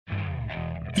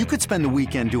You could spend the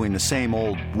weekend doing the same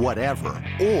old whatever,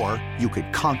 or you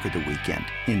could conquer the weekend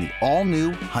in the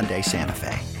all-new Hyundai Santa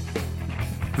Fe.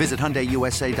 Visit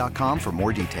HyundaiUSA.com for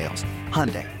more details.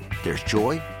 Hyundai, there's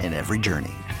joy in every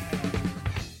journey.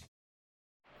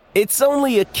 It's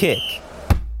only a kick,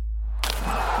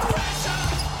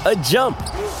 a jump,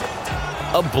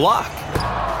 a block.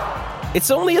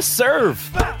 It's only a serve.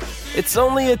 It's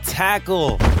only a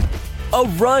tackle, a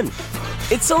run.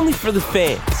 It's only for the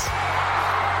fans.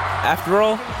 After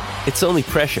all, it's only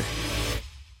pressure.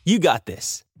 You got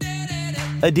this.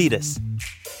 Adidas.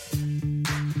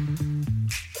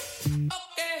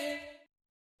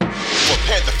 For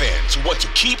Panther fans who want to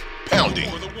keep pounding.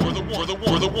 For the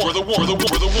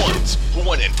ones who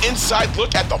want an inside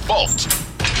look at the vault.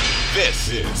 This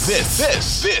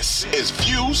is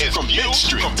Views from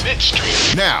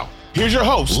Midstream. Now, here's your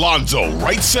hosts, Lonzo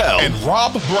Wrightsell and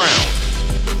Rob Brown.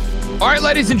 All right,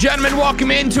 ladies and gentlemen, welcome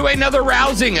into another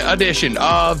rousing edition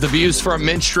of the Views from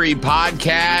Midstream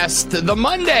podcast, the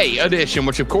Monday edition,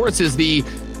 which, of course, is the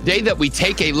day that we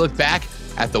take a look back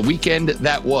at the weekend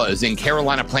that was in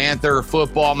Carolina Panther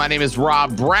football. My name is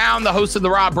Rob Brown, the host of the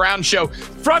Rob Brown Show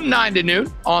from 9 to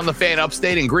noon on the Fan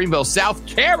Upstate in Greenville, South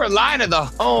Carolina, the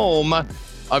home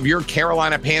of your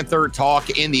Carolina Panther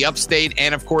talk in the Upstate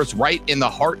and, of course, right in the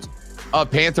heart of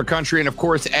Panther Country. And, of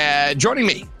course, joining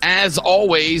me, as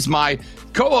always, my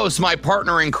co-host, my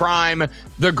partner in crime,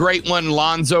 the great one,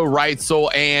 Lonzo Wrightsell.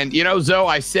 And, you know, Zoe,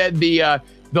 I said the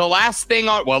last thing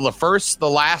on, well, the first, the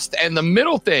last, and the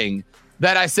middle thing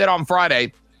that I said on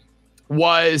Friday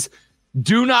was,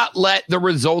 do not let the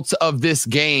results of this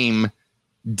game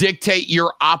dictate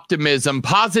your optimism,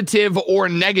 positive or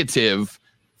negative,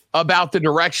 about the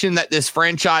direction that this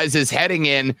franchise is heading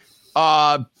in.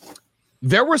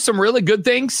 There were some really good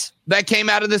things that came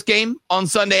out of this game on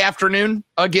Sunday afternoon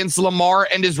against Lamar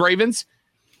and his Ravens.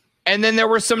 And then there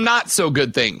were some not so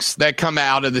good things that come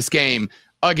out of this game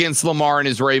against Lamar and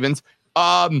his Ravens.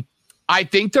 I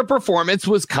think the performance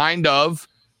was kind of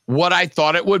what I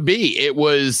thought it would be. It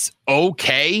was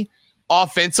okay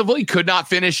offensively, could not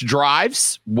finish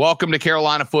drives. Welcome to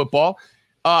Carolina football.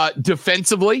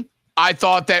 Defensively, I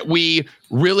thought that we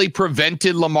really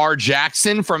prevented Lamar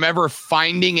Jackson from ever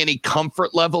finding any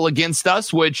comfort level against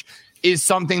us, which is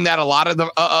something that a lot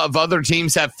of other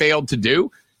teams have failed to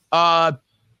do.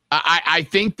 I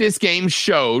think this game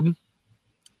showed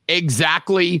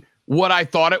exactly what I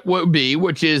thought it would be,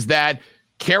 which is that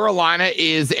Carolina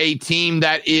is a team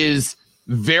that is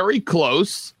very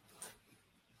close,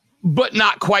 but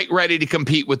not quite ready to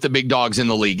compete with the big dogs in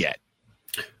the league yet.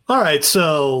 All right,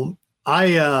 so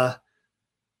I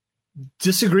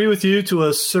disagree with you to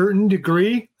a certain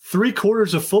degree. 3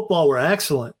 quarters of football were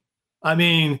excellent. I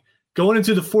mean, going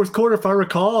into the fourth quarter, if I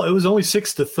recall, it was only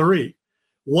 6-3.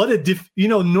 What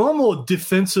normal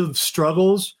defensive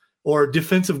struggles or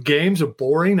defensive games are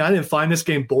boring. I didn't find this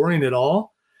game boring at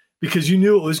all because you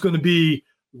knew it was going to be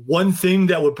one thing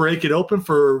that would break it open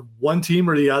for one team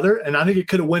or the other, and I think it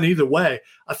could have went either way.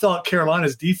 I thought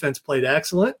Carolina's defense played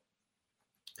excellent.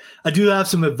 I do have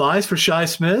some advice for Shi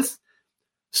Smith.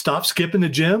 Stop skipping the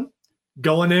gym.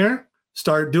 Go in there.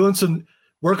 Start doing some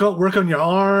work on your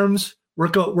arms.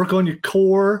 Work on your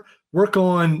core. Work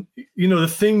on the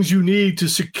things you need to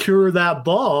secure that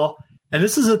ball. And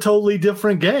this is a totally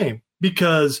different game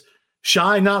because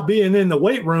Shi not being in the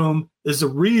weight room is the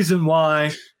reason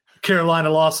why Carolina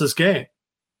lost this game.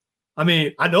 I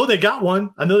mean, I know they got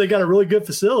one. I know they got a really good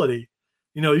facility.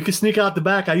 You can sneak out the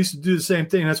back. I used to do the same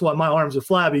thing. That's why my arms are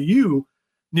flabby. You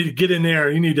need to get in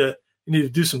there. You need to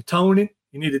do some toning.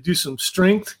 You need to do some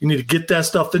strength. You need to get that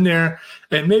stuff in there.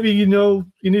 And maybe, you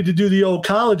need to do the old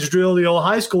college drill, the old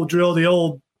high school drill, the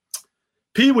old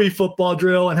peewee football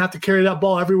drill and have to carry that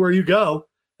ball everywhere you go.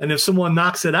 And if someone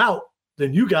knocks it out,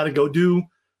 then you got to go do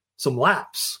some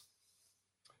laps.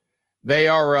 They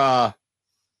are,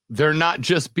 they're not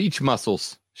just beach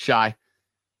muscles, Shi.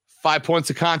 5 points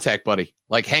of contact, buddy.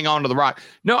 Like, hang on to the rock.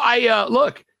 No,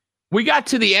 look, we got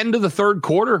to the end of the third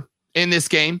quarter in this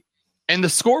game, and the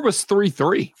score was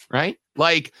 3-3, right?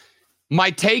 Like, my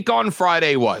take on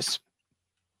Friday was,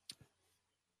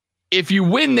 if you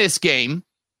win this game,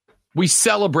 we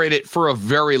celebrate it for a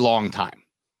very long time.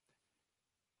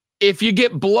 If you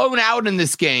get blown out in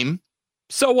this game,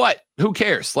 so what? Who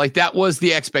cares? Like, that was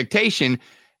the expectation.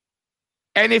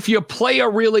 And if you play a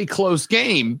really close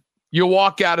game, you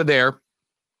walk out of there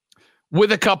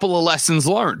with a couple of lessons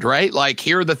learned, right? Like,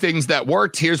 here are the things that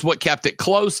worked. Here's what kept it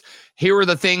close. Here are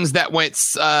the things that went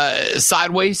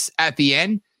sideways at the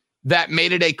end that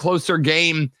made it a closer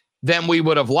game than we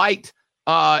would have liked.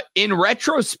 In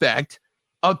retrospect,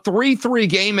 a 3-3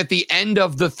 game at the end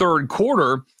of the third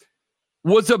quarter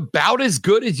was about as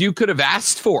good as you could have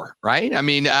asked for, right? I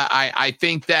mean, I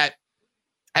think that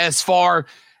as far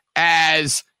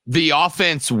as the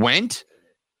offense went,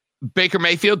 Baker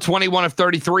Mayfield, 21 of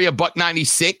 33,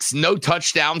 $196, no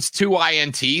touchdowns, 2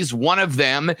 INTs, one of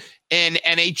them in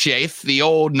NHF, the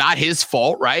old not his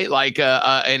fault, right? Like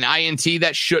an INT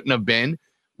that shouldn't have been.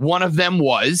 One of them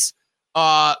was.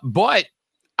 But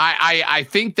I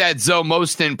think that, Zoe,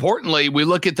 most importantly, we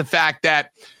look at the fact that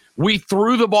we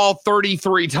threw the ball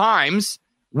 33 times.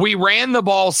 We ran the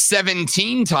ball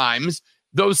 17 times.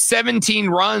 Those 17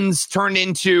 runs turned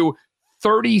into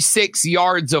 36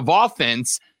 yards of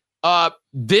offense.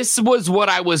 This was what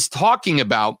I was talking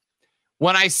about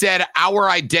when I said our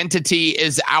identity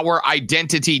is our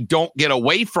identity. Don't get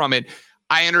away from it.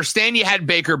 I understand you had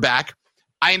Baker back.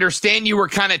 I understand you were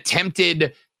kind of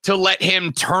tempted to let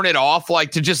him turn it off,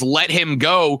 like to just let him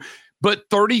go. But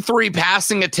 33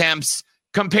 passing attempts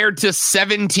compared to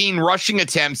 17 rushing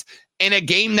attempts in a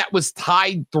game that was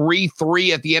tied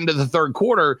 3-3 at the end of the third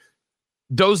quarter,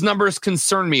 those numbers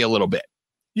concern me a little bit.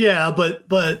 Yeah,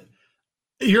 but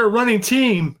you're a running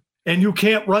team and you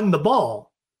can't run the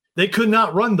ball. They could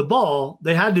not run the ball.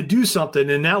 They had to do something,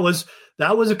 and that was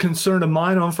a concern of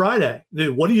mine on Friday.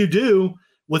 What do you do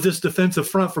with this defensive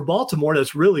front for Baltimore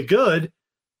that's really good,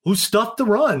 who stuffed the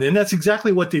run? And that's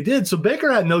exactly what they did. So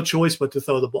Baker had no choice but to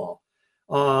throw the ball.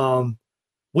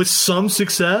 With some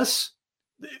success,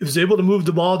 he was able to move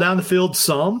the ball down the field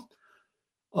some.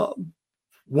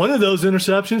 One of those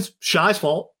interceptions, Shy's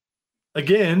fault.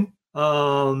 Again,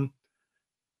 I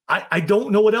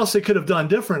don't know what else they could have done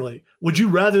differently. Would you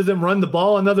rather them run the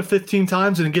ball another 15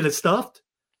 times and get it stuffed?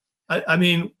 I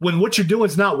mean, when what you're doing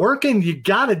is not working, you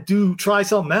got to try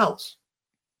something else.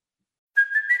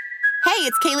 Hey,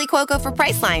 it's Kaylee Cuoco for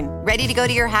Priceline. Ready to go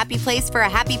to your happy place for a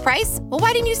happy price? Well,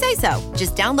 why didn't you say so?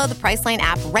 Just download the Priceline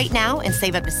app right now and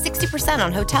save up to 60%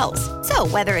 on hotels. So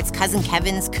whether it's Cousin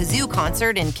Kevin's Kazoo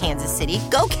Concert in Kansas City,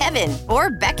 go Kevin, or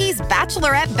Becky's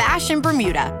Bachelorette Bash in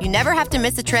Bermuda, you never have to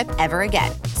miss a trip ever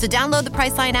again. So download the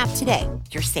Priceline app today.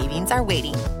 Your savings are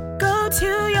waiting. Go to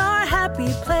your happy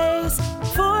place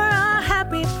for a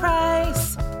happy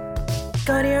price.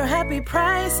 Go to your happy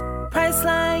price,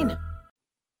 Priceline.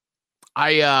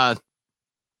 I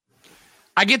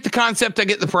get the concept, I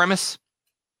get the premise,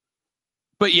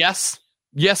 but yes,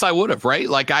 I would have, right?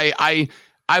 Like I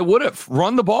would have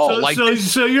run the ball.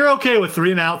 So you're okay with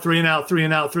 3 and out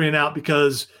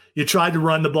because you tried to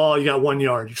run the ball, you got 1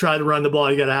 yard. You tried to run the ball,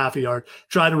 you got a half a yard.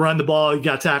 Tried to run the ball, you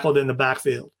got tackled in the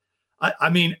backfield. I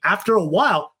mean, after a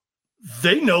while,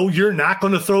 they know you're not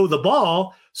going to throw the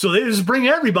ball, so they just bring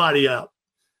everybody up.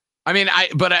 I mean,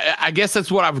 I guess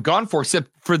that's what I've gone for, except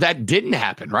for that didn't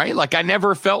happen, right? Like, I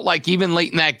never felt like, even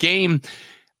late in that game,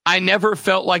 I never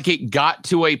felt like it got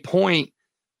to a point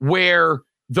where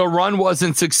the run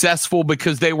wasn't successful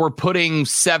because they were putting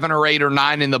 7 or 8 or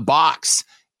 9 in the box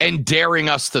and daring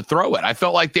us to throw it. I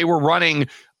felt like they were running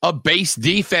a base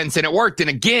defense and it worked. And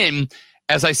again,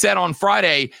 as I said on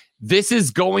Friday, this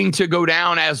is going to go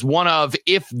down as one of,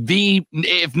 if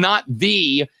not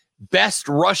the best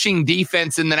rushing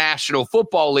defense in the National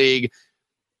Football League.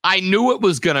 I knew it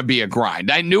was going to be a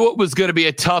grind. I knew it was going to be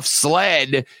a tough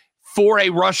sled for a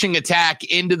rushing attack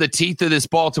into the teeth of this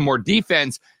Baltimore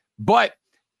defense, but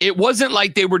it wasn't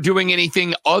like they were doing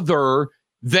anything other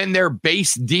than their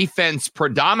base defense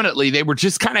predominantly. They were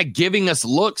just kind of giving us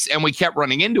looks and we kept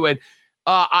running into it.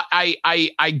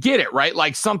 I get it, right?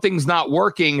 Like, something's not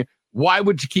working. Why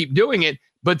would you keep doing it?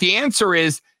 But the answer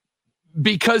is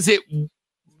because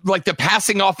like the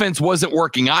passing offense wasn't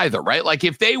working either, right? Like,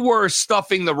 if they were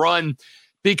stuffing the run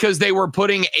because they were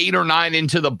putting 8 or 9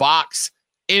 into the box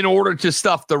in order to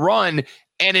stuff the run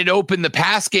and it opened the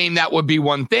pass game, that would be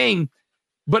one thing.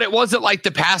 But it wasn't like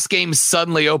the pass game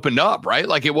suddenly opened up, right?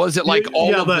 Like, it wasn't like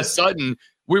all of a sudden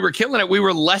we were killing it. We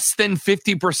were less than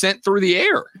 50% through the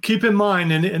air. Keep in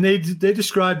mind, and they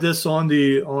described this on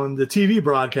the TV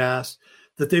broadcast,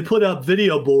 that they put up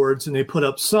video boards and they put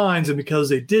up signs, and because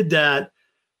they did that,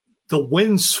 the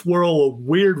wind swirl a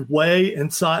weird way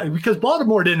inside, because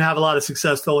Baltimore didn't have a lot of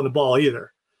success throwing the ball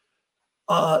either.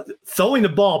 Throwing the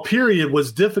ball, period,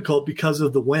 was difficult because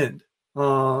of the wind.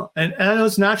 And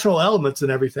those natural elements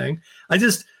and everything.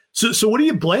 So what do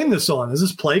you blame this on? Is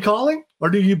this play calling, or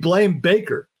do you blame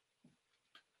Baker?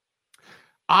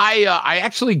 I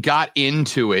actually got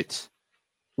into it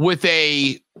with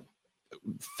a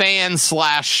fan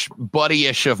 /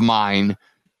 buddy-ish of mine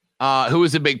who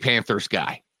is a big Panthers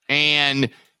guy. And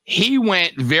he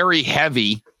went very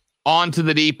heavy onto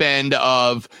the deep end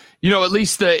of, at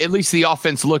least the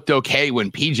offense looked okay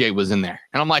when PJ was in there.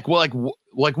 And I'm like, well,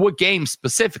 like what game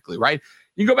specifically, right?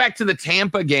 You go back to the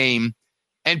Tampa game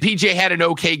and PJ had an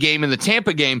okay game in the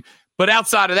Tampa game. But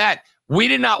outside of that, we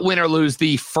did not win or lose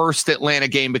the first Atlanta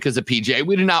game because of PJ.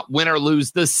 We did not win or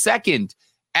lose the second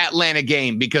Atlanta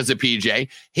game because of PJ.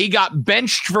 He got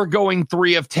benched for going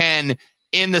 3 of 10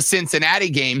 in the Cincinnati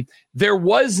game. There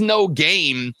was no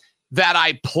game that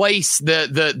I placed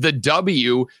the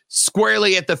W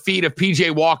squarely at the feet of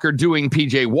PJ Walker doing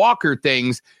PJ Walker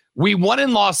things. We won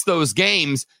and lost those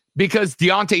games because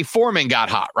D'Onta Foreman got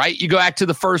hot, right? You go back to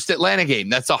the first Atlanta game.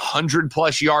 That's a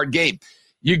 100-plus yard game.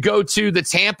 You go to the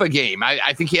Tampa game.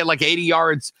 I think he had like 80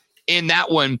 yards in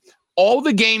that one. All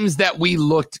the games that we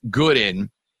looked good in,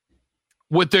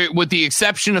 with the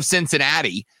exception of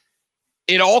Cincinnati,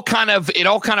 it all kind of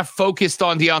focused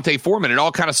on D'Onta Foreman. It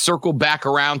all kind of circled back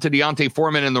around to D'Onta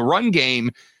Foreman in the run game.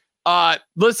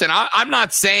 Listen, I'm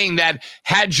not saying that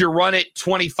had you run it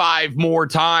 25 more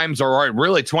times or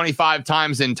really 25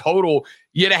 times in total,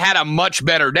 you'd have had a much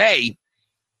better day.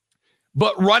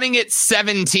 But running it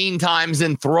 17 times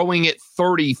and throwing it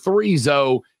 33,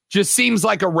 Zoe, just seems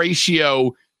like a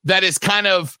ratio that is kind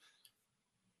of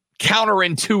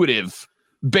counterintuitive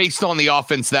based on the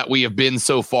offense that we have been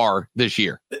so far this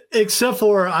year. Except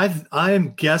for I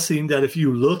am guessing that if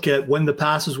you look at when the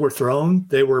passes were thrown,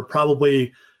 they were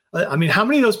probably – I mean, how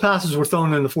many of those passes were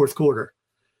thrown in the fourth quarter?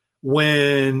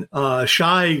 When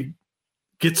Shai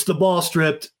gets the ball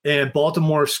stripped and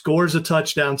Baltimore scores a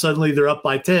touchdown, suddenly they're up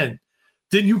by 10.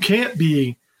 Then you can't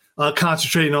be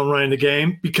concentrating on running the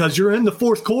game because you're in the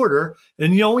fourth quarter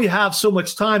and you only have so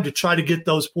much time to try to get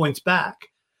those points back.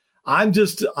 I'm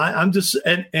just,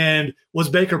 and was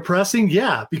Baker pressing?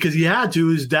 Yeah, because he had to.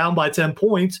 He's down by 10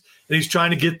 points and he's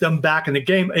trying to get them back in the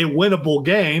game, a winnable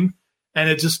game. And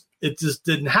it just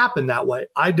didn't happen that way.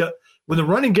 When the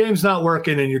running game's not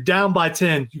working and you're down by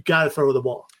 10, you got to throw the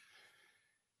ball.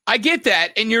 I get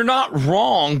that, and you're not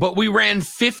wrong, but we ran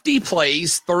 50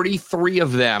 plays, 33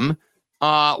 of them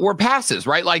were passes,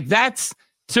 right? Like that's,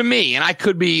 to me, and I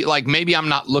could be like, maybe I'm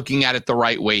not looking at it the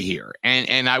right way here,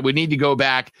 and I would need to go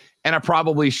back, and I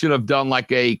probably should have done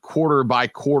like a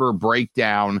quarter-by-quarter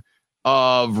breakdown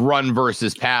of run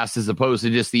versus pass as opposed to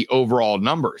just the overall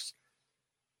numbers.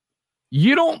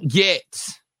 You don't get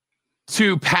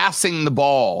to passing the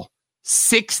ball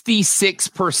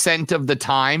 66% of the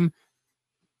time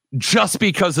just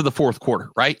because of the fourth quarter,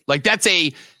 right? Like that's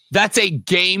a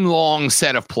game-long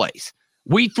set of plays.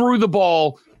 We threw the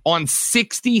ball on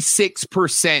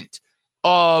 66%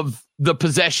 of the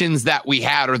possessions that we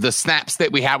had or the snaps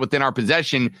that we had within our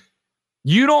possession.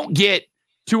 You don't get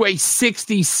to a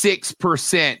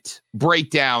 66%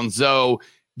 breakdown, Zoe,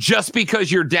 just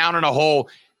because you're down in a hole,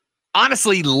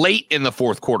 honestly, late in the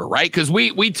fourth quarter, right? Because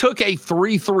we took a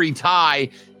 3-3 tie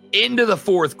into the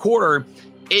fourth quarter.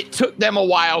 It took them a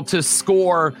while to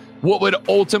score what would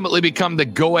ultimately become the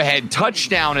go-ahead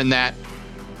touchdown in that.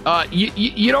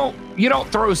 You don't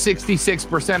throw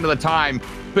 66% of the time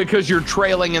because you're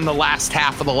trailing in the last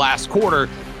half of the last quarter.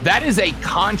 That is a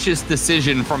conscious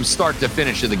decision from start to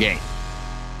finish of the game.